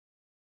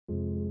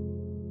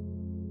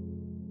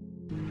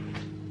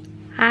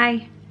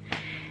Hi.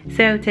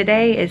 So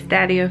today is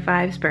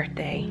DaddyOFive's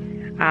birthday.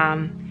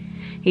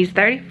 He's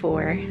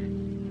 34.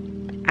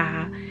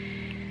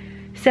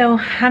 So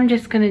I'm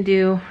just gonna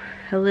do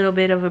a little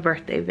bit of a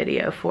birthday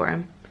video for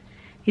him.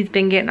 He's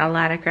been getting a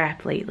lot of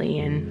crap lately,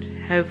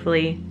 and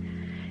hopefully,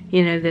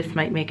 you know, this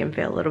might make him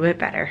feel a little bit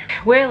better.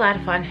 We're a lot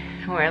of fun,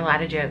 we're a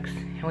lot of jokes,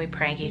 and we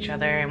prank each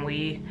other, and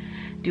we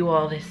do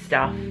all this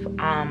stuff.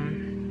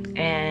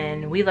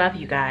 And we love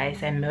you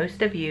guys, and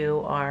most of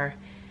you are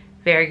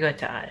very good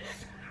to us.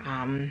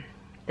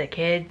 The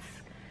kids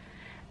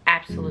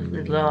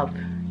absolutely love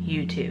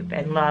YouTube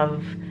and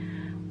love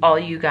all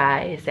you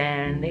guys,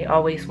 and they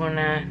always want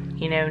to,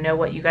 you know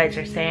what you guys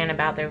are saying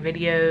about their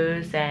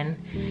videos and,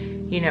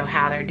 you know,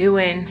 how they're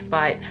doing.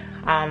 But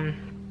on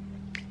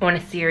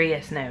a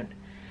serious note,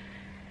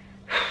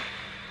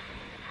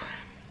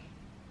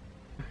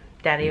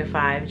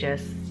 DaddyOFive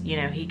just, you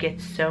know, he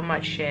gets so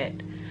much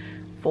shit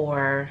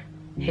for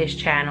his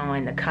channel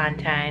and the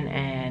content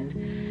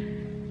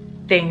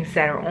and things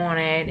that are on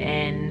it.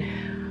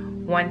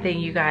 And one thing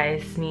you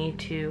guys need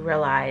to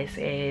realize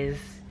is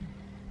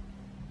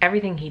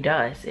everything he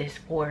does is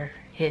for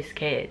his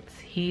kids.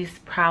 He's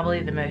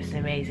probably the most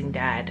amazing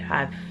dad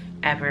I've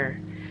ever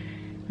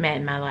met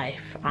in my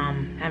life.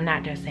 I'm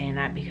not just saying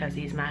that because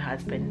he's my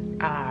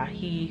husband.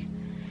 He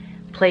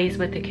plays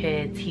with the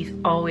kids. He's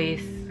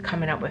always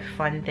coming up with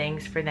fun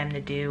things for them to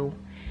do.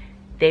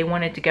 They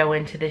wanted to go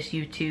into this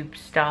YouTube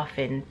stuff,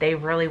 and they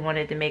really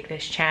wanted to make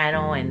this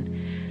channel,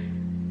 and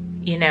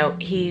you know,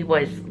 he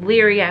was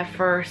leery at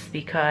first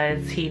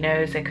because he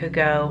knows it could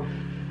go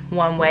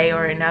one way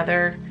or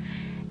another.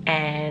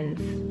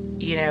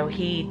 And you know,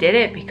 he did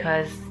it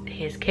because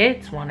his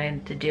kids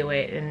wanted to do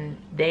it, and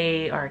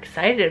they are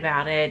excited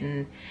about it.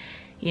 And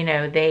you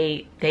know,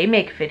 they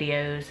make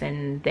videos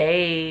and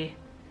they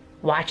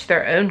watch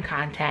their own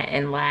content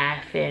and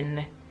laugh.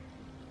 And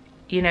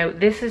you know,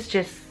 this is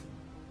just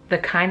the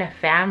kind of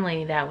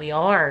family that we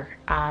are.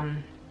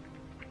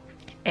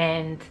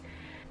 And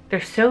they're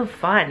so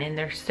fun, and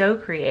they're so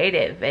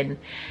creative, and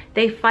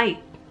they fight,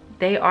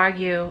 they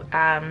argue.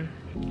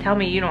 Tell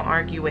me you don't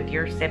argue with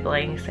your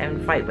siblings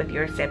and fight with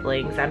your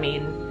siblings. I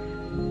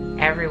mean,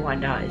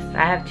 everyone does.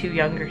 I have two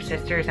younger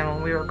sisters, and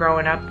when we were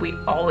growing up, we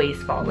always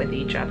fought with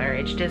each other.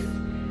 It's just,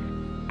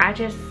 I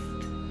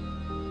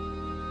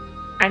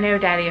know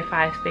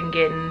DaddyOFive's been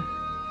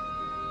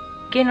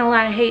getting a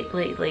lot of hate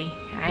lately.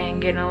 I am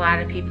getting a lot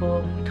of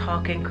people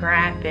talking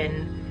crap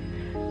and,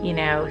 you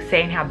know,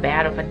 saying how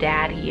bad of a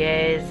dad he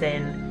is,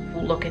 and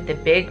look at the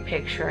big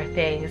picture of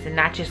things and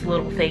not just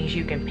little things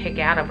you can pick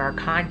out of our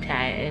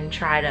content and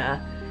try to,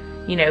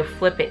 you know,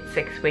 flip it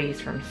 6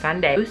 ways from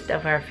Sunday. Most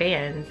of our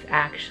fans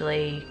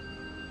actually,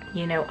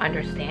 you know,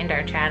 understand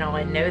our channel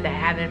and know that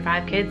having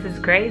 5 kids is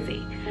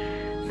crazy.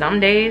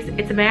 Some days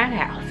it's a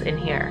madhouse in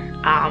here.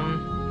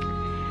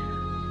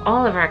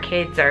 All of our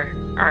kids are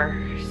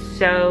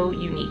so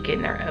unique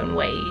in their own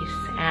ways,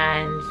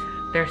 and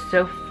they're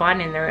so fun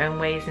in their own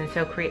ways and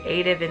so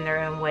creative in their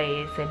own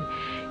ways. And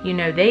you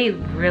know, they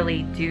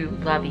really do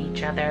love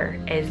each other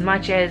as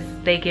much as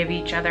they give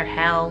each other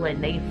hell,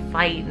 and they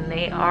fight and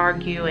they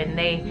argue and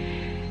they,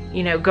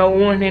 you know,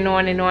 go on and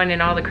on and on,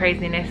 and all the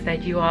craziness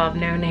that you all have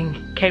known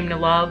and came to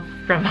love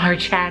from our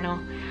channel.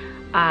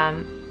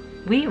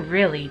 We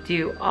really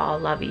do all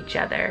love each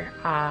other.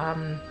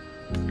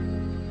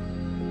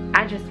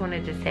 I just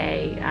wanted to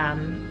say,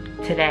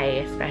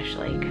 today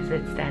especially, because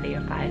it's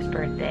DaddyOFive's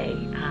birthday,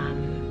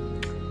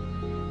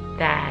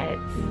 that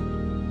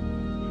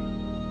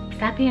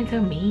stop being so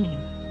mean.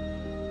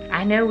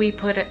 I know we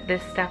put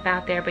this stuff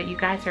out there, but you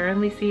guys are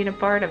only seeing a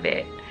part of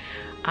it.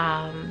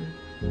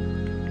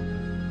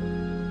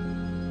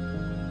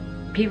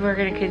 People are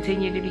going to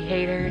continue to be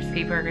haters.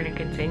 People are going to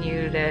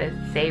continue to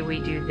say we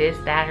do this,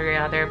 that, or the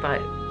other,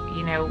 but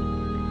you know,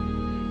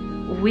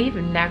 we've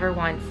never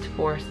once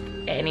forced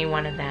any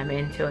one of them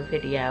into a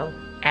video,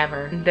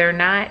 ever. They're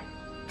not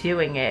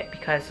doing it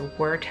because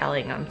we're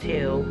telling them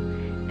to.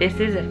 This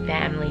is a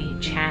family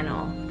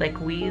channel. Like,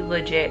 we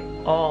legit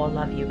all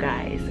love you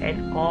guys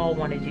and all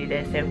want to do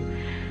this,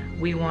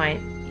 and we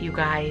want you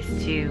guys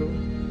to,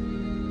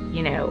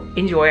 you know,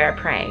 enjoy our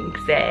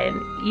pranks and,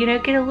 you know,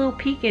 get a little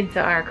peek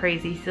into our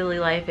crazy, silly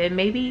life and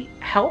maybe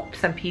help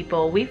some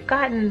people. We've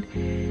gotten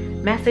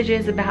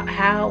messages about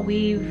how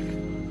we've,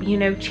 you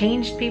know,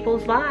 changed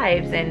people's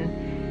lives,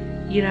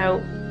 and, you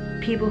know,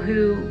 people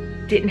who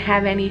didn't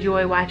have any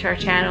joy watch our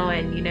channel,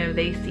 and, you know,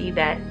 they see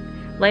that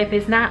life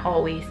is not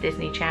always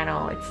Disney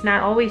Channel. It's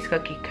not always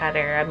cookie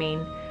cutter. I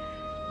mean,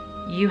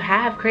 you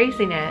have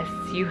craziness,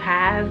 you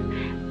have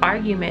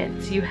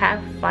arguments, you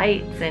have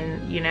fights,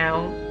 and, you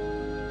know,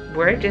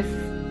 we're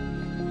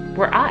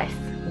us.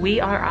 We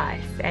are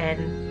us.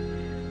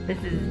 And this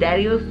is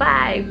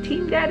DaddyOFive,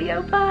 Team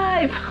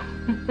DaddyOFive.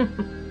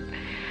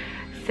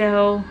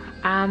 So,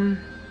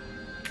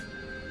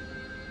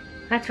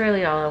 that's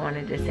really all I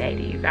wanted to say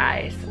to you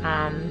guys.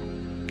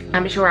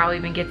 I'm sure I'll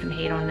even get some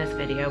hate on this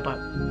video, but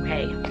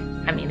hey,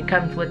 I mean, it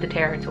comes with the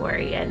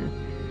territory, and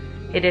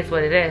it is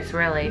what it is,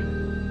 really.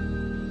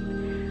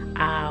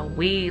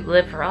 We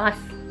live for us.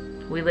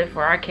 we live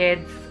for our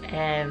kids,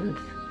 and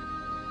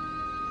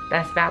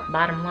that's about the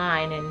bottom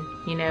line. And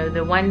you know,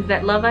 the ones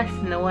that love us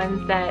and the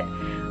ones that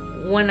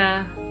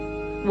wanna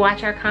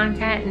watch our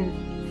content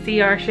and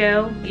see our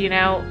show, you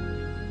know,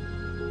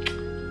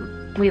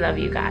 we love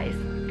you guys,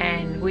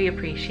 and we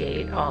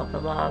appreciate all the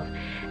love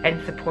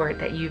and support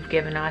that you've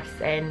given us.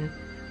 And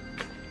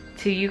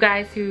to you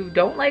guys who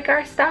don't like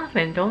our stuff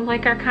and don't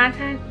like our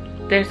content,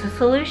 there's a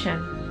solution.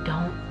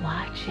 Don't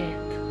watch it.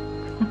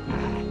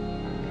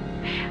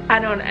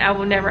 I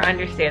will never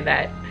understand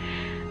that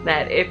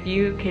if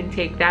you can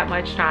take that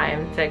much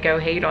time to go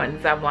hate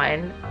on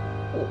someone,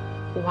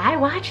 why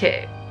watch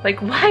it? Like,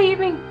 why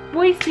even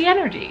waste the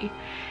energy?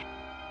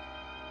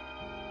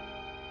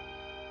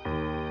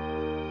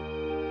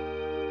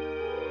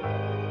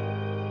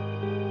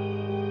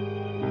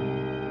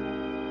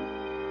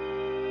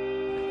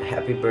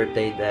 Happy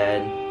birthday,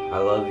 Dad. I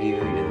love you.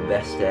 You're the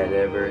best dad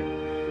ever.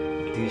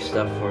 You do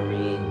stuff for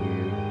me.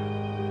 You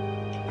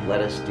let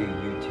us do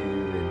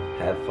YouTube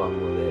and have fun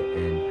with it.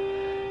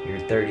 And you're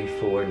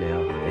 34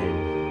 now,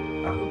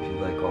 and I hope you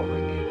like all my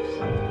gifts.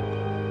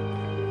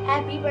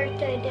 Happy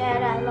birthday,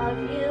 Dad. I love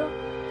you.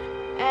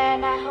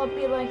 And I hope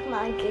you like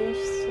my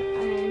gifts.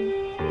 And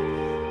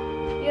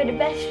you're the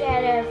best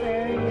dad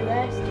ever. You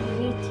let us do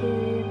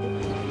YouTube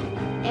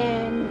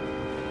and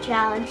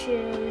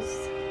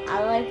challenges.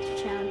 I like the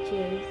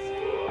challenges.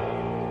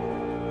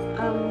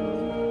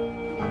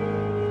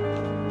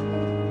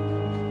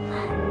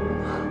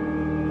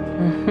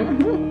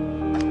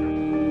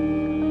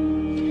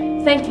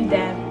 Thank you,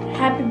 Dad.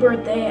 Happy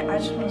birthday. I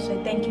just want to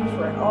say thank you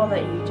for all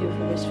that you do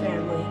for this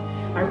family.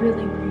 I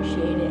really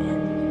appreciate it,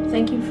 and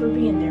thank you for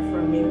being there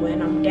for me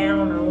when I'm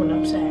down or when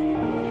I'm sad.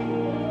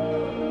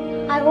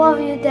 I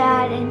love you,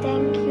 Dad, and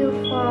thank you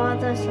for all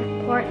the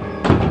support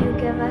you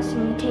give us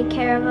and you take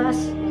care of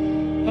us.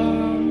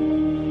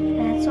 And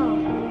that's all.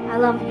 I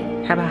love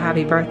you. Have a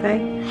happy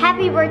birthday.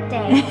 Happy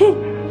birthday.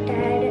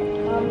 Dad,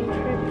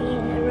 for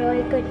being a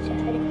really good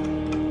dad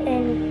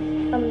and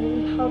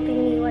helping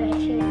me when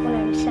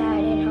I'm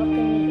sad and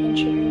helping me and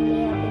cheering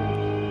me up.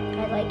 And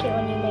I like it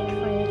when you make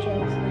funny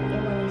jokes and when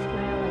you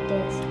smile like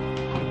this.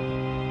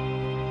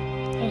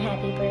 And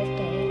happy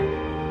birthday.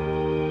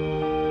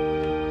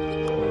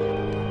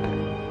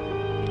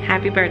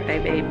 Happy birthday,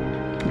 babe.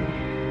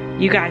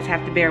 You guys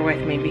have to bear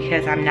with me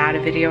because I'm not a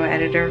video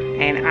editor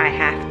and I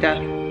have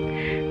to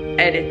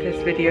edit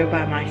this video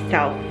by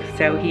myself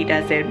so he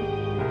doesn't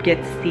get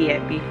to see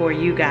it before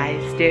you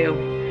guys do.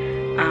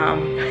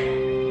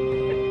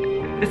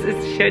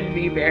 Should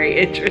be very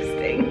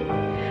interesting.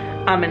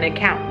 I'm an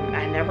accountant.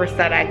 I never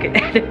said I could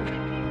edit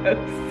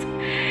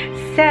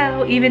videos.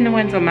 So even the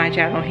ones on my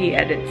channel he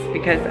edits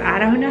because I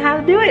don't know how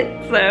to do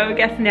it. So I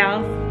guess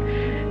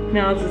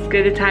now's as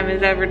good a time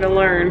as ever to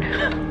learn.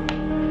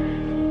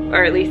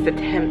 Or at least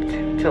attempt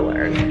to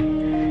learn.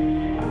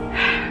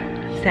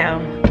 So,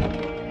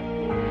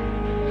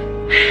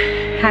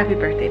 happy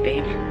birthday,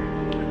 babe.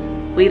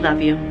 We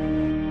love you.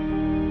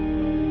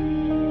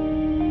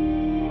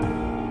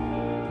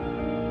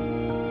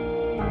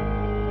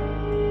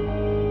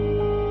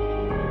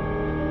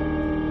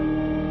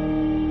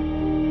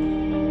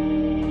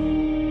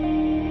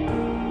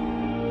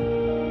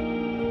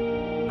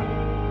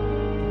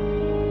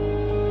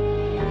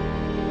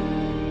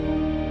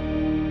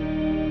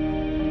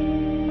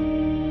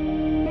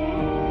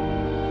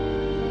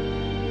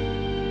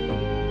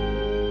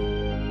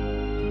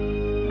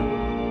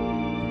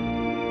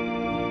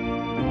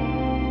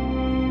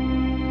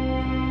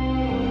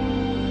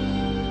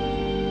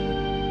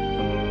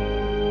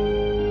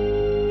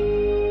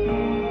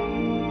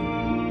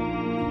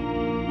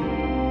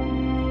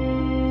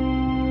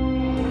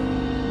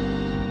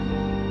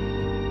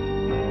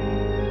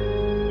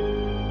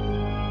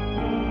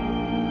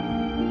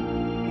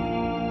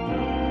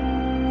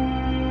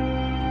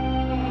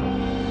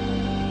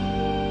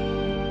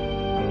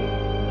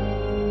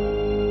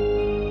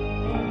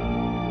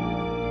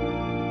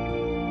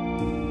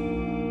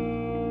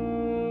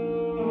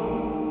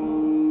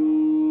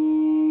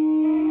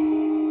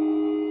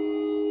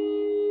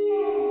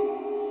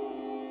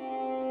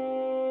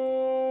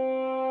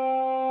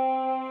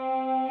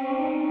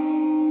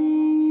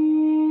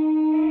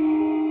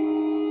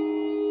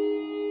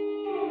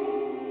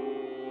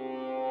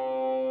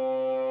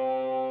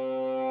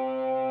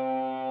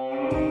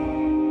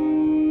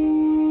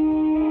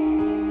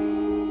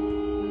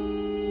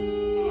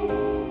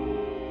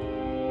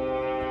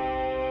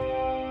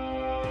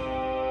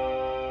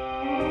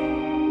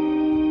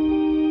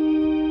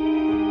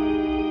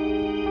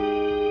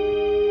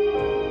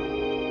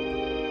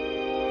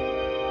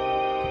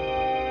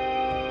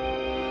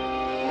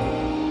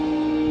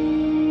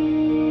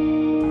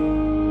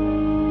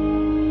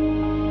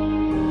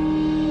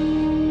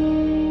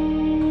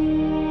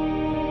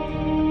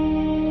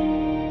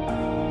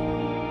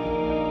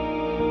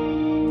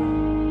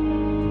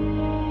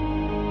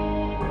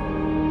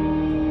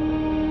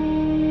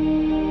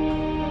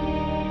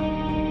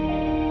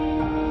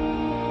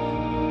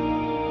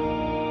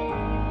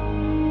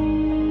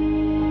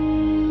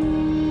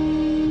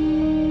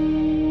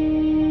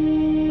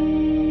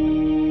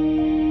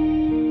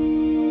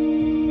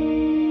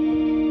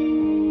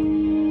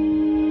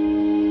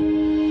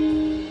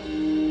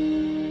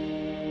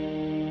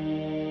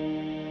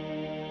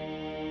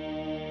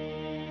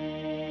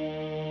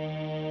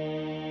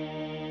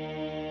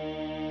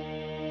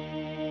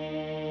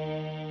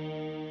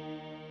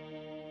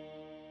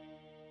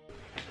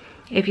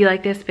 If you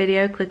like this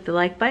video, click the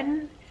like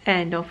button,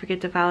 and don't forget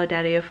to follow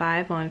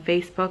DaddyOFive on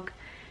Facebook,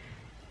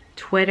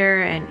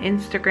 Twitter, and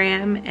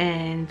Instagram,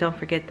 and don't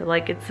forget to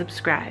like and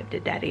subscribe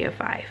to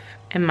DaddyOFive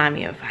and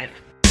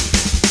MommyOFive.